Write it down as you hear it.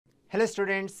Hello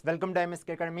students, welcome to IMS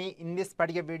Academy. In this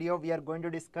particular video, we are going to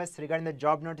discuss regarding the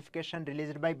job notification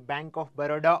released by Bank of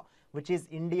Baroda, which is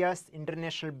India's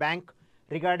international bank,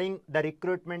 regarding the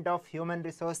recruitment of human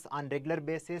resource on regular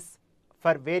basis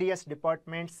for various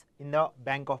departments in the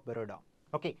Bank of Baroda.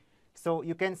 Okay, so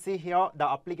you can see here the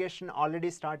application already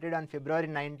started on February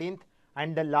 19th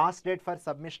and the last date for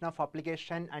submission of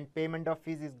application and payment of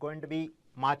fees is going to be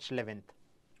March 11th.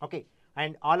 Okay,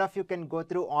 and all of you can go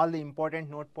through all the important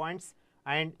note points,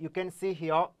 and you can see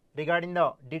here regarding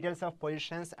the details of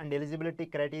positions and eligibility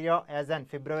criteria as on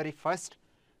February 1st.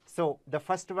 So the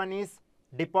first one is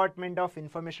Department of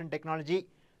Information Technology.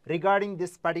 Regarding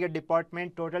this particular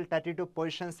department, total 32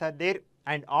 positions are there,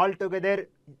 and altogether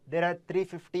there are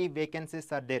 350 vacancies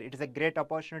are there. It is a great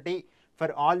opportunity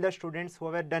for all the students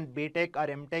who have done BTech or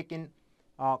MTech in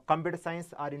computer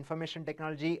science or information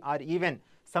technology, or even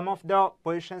some of the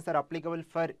positions are applicable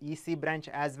for EC branch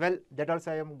as well. That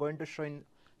also I am going to show in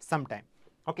some time.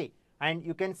 Okay, and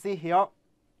you can see here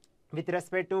with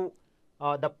respect to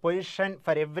the position,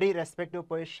 for every respective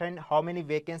position how many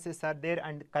vacancies are there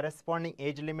and corresponding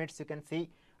age limits you can see,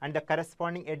 and the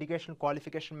corresponding educational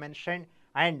qualification mentioned.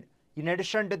 And in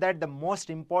addition to that, the most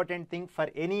important thing for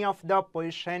any of the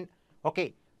position,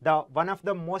 okay, the one of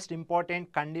the most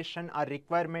important condition or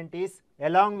requirement is,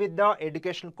 along with the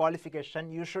educational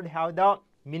qualification, you should have the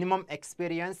minimum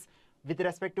experience. With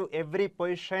respect to every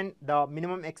position, the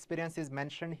minimum experience is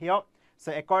mentioned here.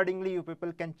 So accordingly, you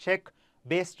people can check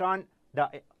based on the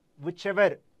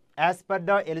whichever as per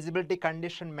the eligibility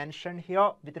condition mentioned here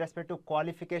with respect to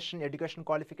qualification, education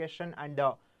qualification, and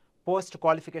post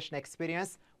qualification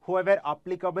experience, whoever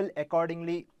applicable,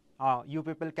 accordingly you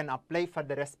people can apply for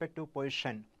the respective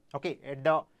position, okay, at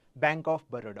the Bank of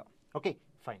Baroda. Okay,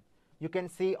 fine. You can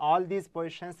see all these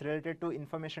positions related to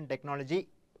information technology,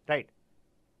 right?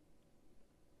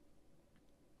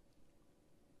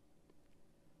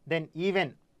 Then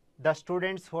even the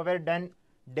students who have done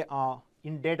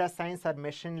in data science or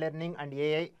machine learning and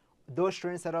AI, those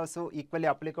students are also equally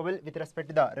applicable with respect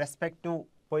to the respective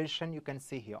position you can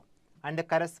see here. And the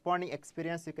corresponding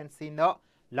experience you can see in the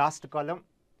last column.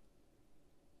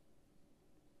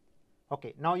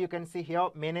 Okay, now you can see here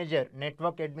manager,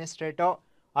 network administrator,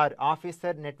 or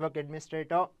officer, network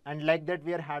administrator, and like that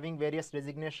we are having various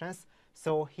designations.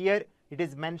 So here it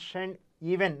is mentioned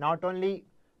even not only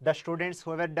the students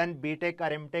who have done BTech or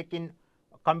MTech in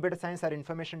computer science or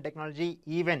information technology,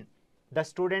 even the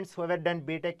students who have done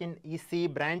BTech in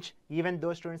EC branch, even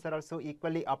those students are also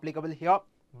equally applicable here.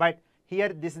 But here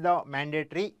this is the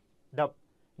mandatory, the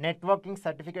networking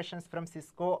certifications from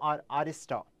Cisco or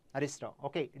Arista,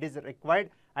 okay, it is required.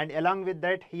 And along with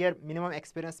that, here minimum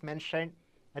experience mentioned.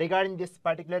 Regarding this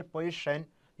particular position,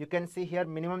 you can see here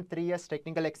minimum 3 years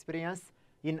technical experience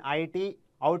in IT,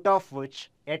 out of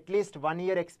which at least 1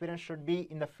 year experience should be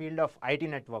in the field of IT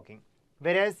networking.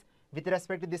 Whereas with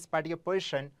respect to this particular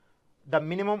position, the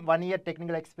minimum 1 year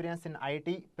technical experience in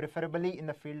IT, preferably in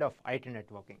the field of IT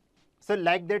networking. So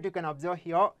like that you can observe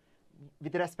here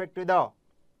with respect to the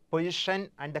position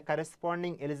and the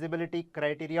corresponding eligibility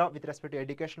criteria with respect to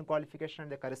education qualification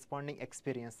and the corresponding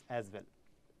experience as well.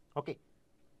 Okay,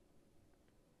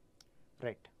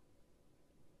 right.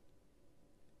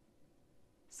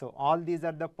 So all these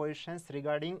are the positions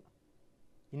regarding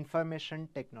information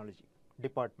technology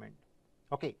department.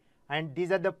 Okay, and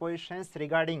these are the positions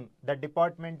regarding the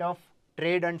Department of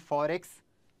Trade and Forex.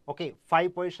 Okay,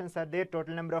 5 positions are there,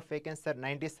 total number of vacancies are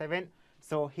 97.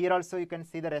 So here also you can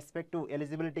see the respective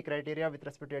eligibility criteria with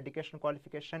respect to education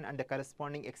qualification and the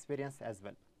corresponding experience as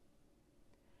well.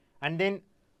 And then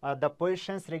the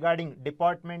positions regarding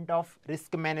Department of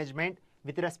Risk Management,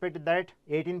 with respect to that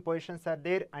 18 positions are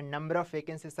there and number of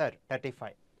vacancies are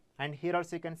 35. And here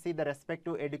also you can see the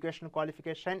respective educational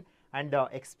qualification and the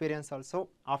experience also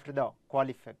after the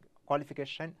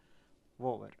qualification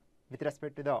over with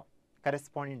respect to the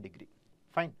corresponding degree.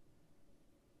 Fine.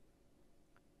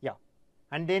 Yeah.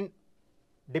 And then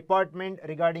department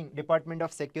regarding Department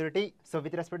of Security. So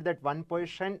with respect to that one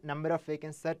position, number of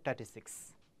vacancies are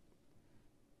 36.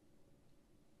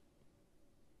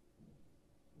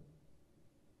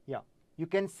 Yeah. You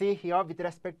can see here with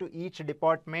respect to each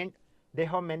department, they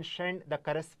have mentioned the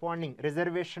corresponding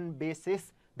reservation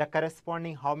basis, the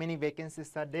corresponding how many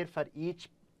vacancies are there for each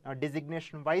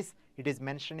designation wise, it is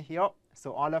mentioned here.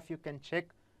 So all of you can check,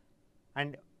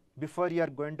 and before you are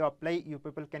going to apply, you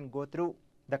people can go through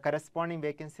the corresponding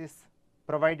vacancies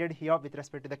provided here with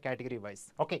respect to the category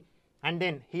wise. Okay, and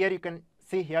then here you can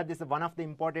see here, this is one of the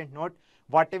important note,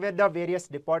 whatever the various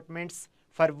departments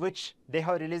for which they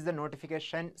have released the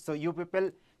notification, so you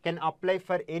people can apply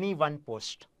for any one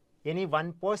post. any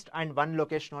one post and one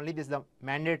location only. This is the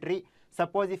mandatory.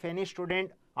 Suppose if any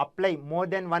student apply more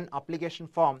than one application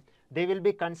form, they will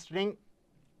be considering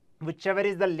whichever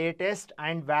is the latest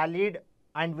and valid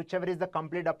and whichever is the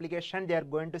complete application, they are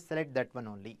going to select that one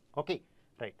only. Okay,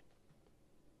 right.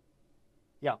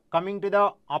 Yeah, coming to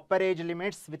the upper age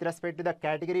limits with respect to the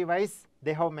category wise,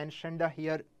 they have mentioned the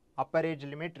here upper age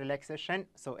limit relaxation.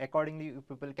 So accordingly, you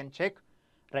people can check,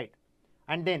 right.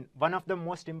 And then one of the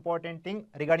most important thing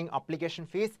regarding application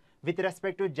fees with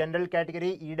respect to general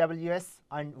category, EWS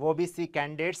and OBC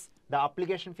candidates, the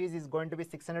application fees is going to be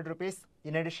 600 rupees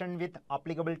in addition with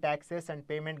applicable taxes and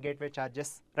payment gateway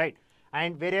charges, right.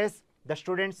 And whereas the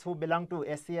students who belong to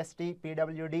SC, ST,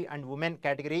 PWD and women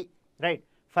category, right,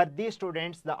 for these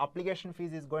students, the application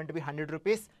fees is going to be 100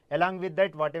 rupees. Along with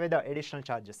that, whatever the additional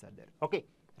charges are there. Okay,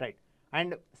 right.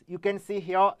 And you can see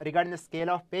here regarding the scale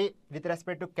of pay with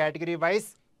respect to category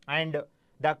wise and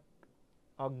the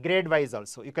grade wise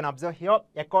also. You can observe here.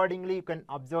 Accordingly, you can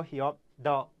observe here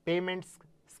the payment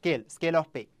scale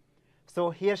of pay. So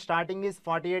here starting is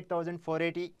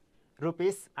 48,480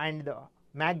 rupees and the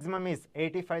maximum is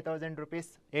 85,000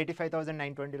 rupees,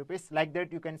 85,920 rupees. Like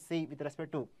that, you can see with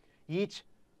respect to each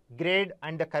grade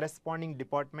and the corresponding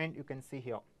department, you can see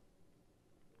here.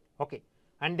 Okay,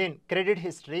 and then credit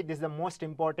history, this is the most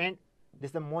important. This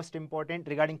is the most important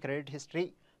regarding credit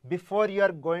history. Before you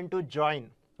are going to join,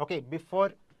 okay,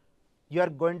 before you are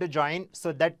going to join,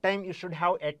 so that time you should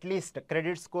have at least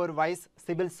credit score wise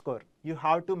CIBIL score. You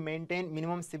have to maintain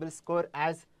minimum CIBIL score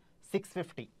as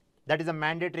 650. That is a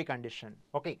mandatory condition.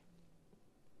 Okay,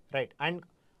 right. And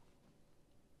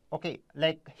okay,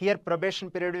 like here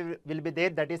probation period will be there,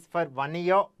 that is for 1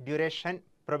 year duration.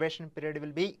 Probation period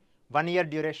will be 1 year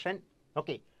duration.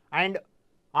 Okay, and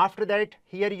after that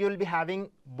here you will be having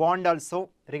bond also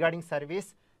regarding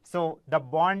service. So the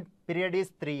bond period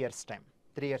is 3 years time.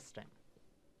 3 years time.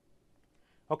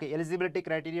 Okay, eligibility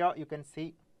criteria you can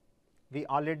see we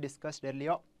already discussed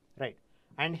earlier, right.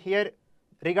 And here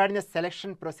regarding the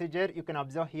selection procedure, you can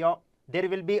observe here there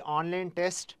will be online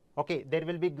test. Okay, there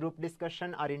will be group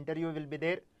discussion or interview will be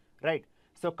there, right.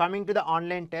 So coming to the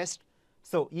online test,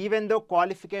 so even though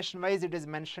qualification wise it is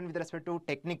mentioned with respect to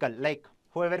technical, like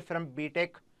whoever from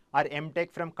BTech or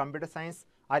MTech from computer science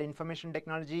or information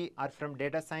technology or from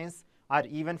data science or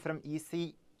even from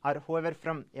EC or whoever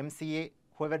from MCA,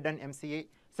 whoever done MCA.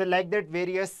 So like that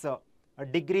various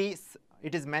degrees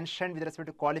it is mentioned with respect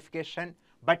to qualification.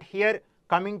 But here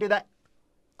coming to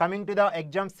the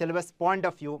exam syllabus point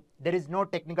of view, there is no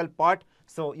technical part.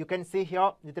 So you can see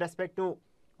here with respect to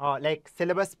like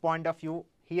syllabus point of view,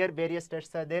 here various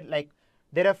tests are there, like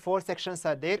there are 4 sections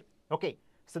are there. Okay,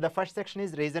 so the first section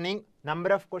is reasoning. Number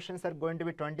of questions are going to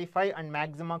be 25 and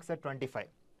maximum marks are 25.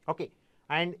 Okay,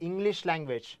 and English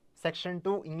language, section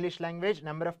 2 English language,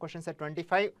 number of questions are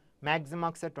 25, maximum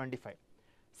marks are 25.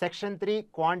 Section 3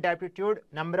 quant aptitude,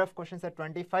 number of questions are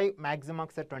 25, maximum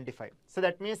marks are 25. So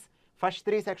that means first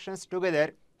 3 sections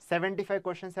together, 75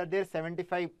 questions are there,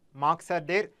 75 marks are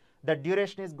there. The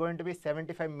duration is going to be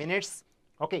 75 minutes.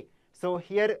 Okay, so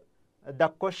here the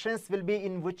questions will be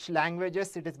in which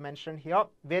languages it is mentioned here.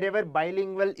 Wherever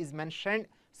bilingual is mentioned,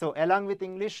 so along with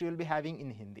English you will be having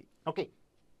in Hindi. Okay,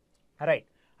 right.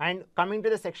 And coming to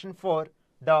the section 4,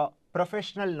 the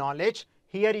professional knowledge,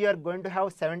 here you are going to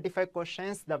have 75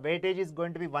 questions. The weightage is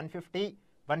going to be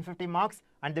 150 marks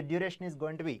and the duration is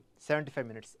going to be 75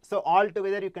 minutes. So all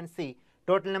together you can see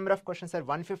total number of questions are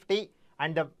 150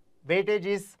 and the weightage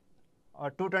is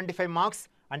 225 marks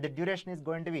and the duration is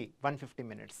going to be 150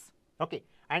 minutes. Okay,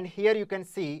 and here you can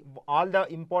see all the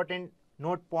important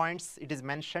note points it is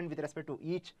mentioned with respect to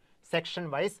each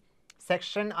section wise.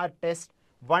 Section or test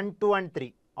 1, 2 and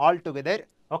 3 all together.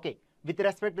 Okay, with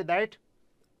respect to that,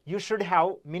 you should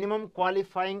have minimum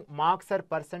qualifying marks or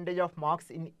percentage of marks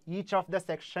in each of the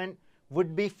section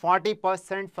would be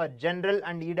 40% for general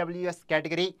and EWS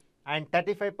category and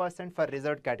 35% for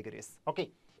reserved categories. Okay,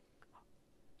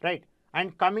 right.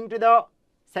 And coming to the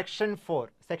section 4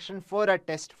 or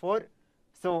test 4,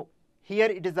 so here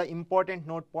it is the important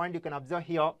note point. You can observe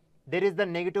here there is the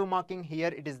negative marking here,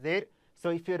 it is there. So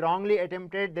if you wrongly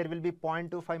attempted, there will be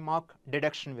 0.25 mark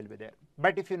deduction will be there.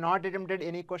 But if you not attempted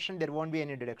any question, there won't be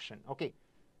any deduction. Okay,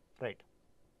 right.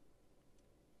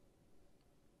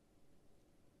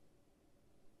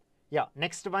 Yeah,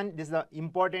 next one, this is the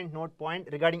important note point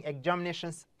regarding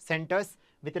examinations centers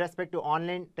with respect to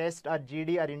online test or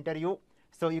GD or interview.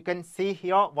 So you can see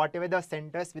here whatever the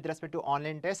centers with respect to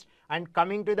online test, and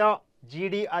coming to the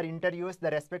GD or interviews, the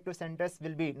respective centers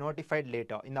will be notified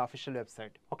later in the official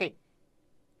website. Okay.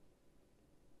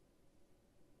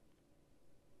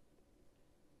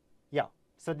 Yeah,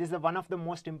 So this is one of the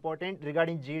most important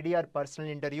regarding GD or personal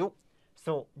interview.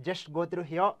 So just go through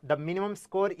here. The minimum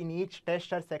score in each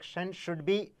test or section should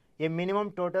be a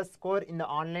minimum total score in the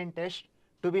online test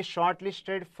to be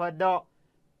shortlisted for the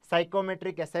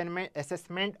psychometric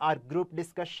assessment or group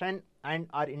discussion and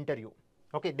or interview.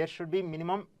 Okay, there should be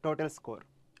minimum total score.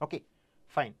 Okay,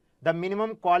 fine. The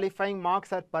minimum qualifying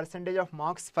marks or percentage of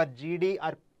marks for GD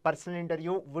or personal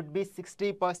interview would be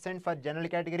 60% for general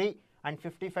category and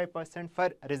 55% for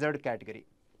reserved category.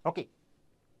 Okay.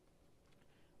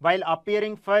 While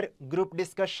appearing for group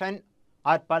discussion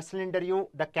or personal interview,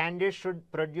 the candidate should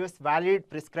produce valid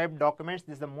prescribed documents.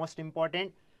 This is the most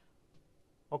important.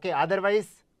 Okay,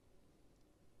 otherwise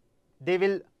they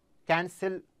will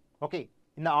cancel. Okay,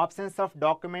 in the absence of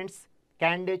documents,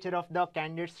 candidature of the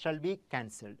candidates shall be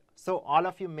cancelled. So all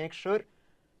of you make sure,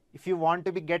 if you want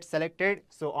to be get selected,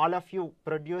 so all of you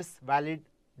produce valid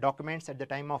documents at the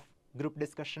time of group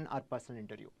discussion or personal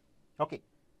interview. Okay,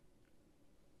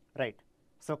 right.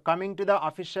 So coming to the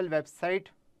official website,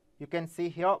 you can see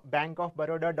here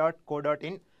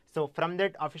bankofbaroda.co.in. So from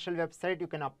that official website, you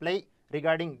can apply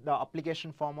regarding the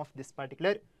application form of this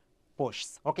particular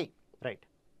posts. Okay, right.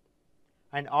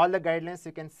 And all the guidelines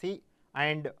you can see,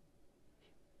 and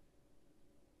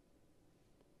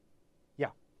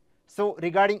yeah. So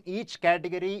regarding each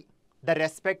category, the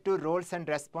respective roles and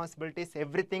responsibilities,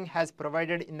 everything has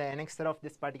provided in the annexure of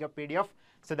this particular PDF.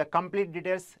 So the complete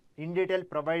details in detail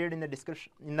provided in the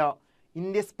description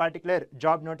in this particular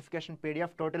job notification PDF.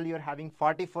 Total you are having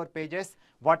 44 pages.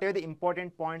 Whatever the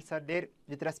important points are there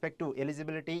with respect to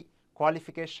eligibility,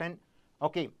 qualification,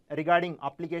 okay, regarding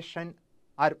application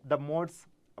or the modes,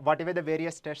 whatever the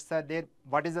various tests are there,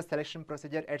 what is the selection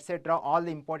procedure, etc. All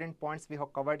the important points we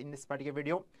have covered in this particular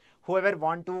video. Whoever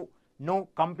want to know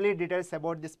complete details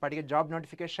about this particular job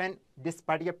notification, this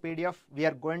particular PDF we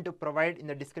are going to provide in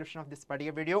the description of this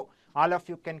particular video. All of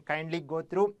you can kindly go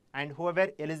through, and whoever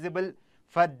eligible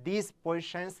for these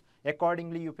positions,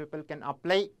 accordingly you people can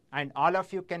apply, and all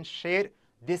of you can share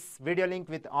this video link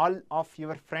with all of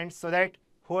your friends, so that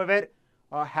whoever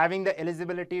having the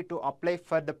eligibility to apply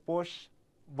for the post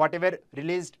whatever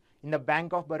released in the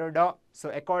Bank of Baroda, so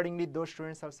accordingly those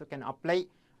students also can apply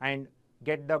and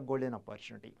get the golden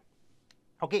opportunity.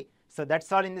 Okay, so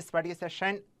that's all in this particular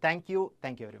session. Thank you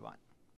everyone.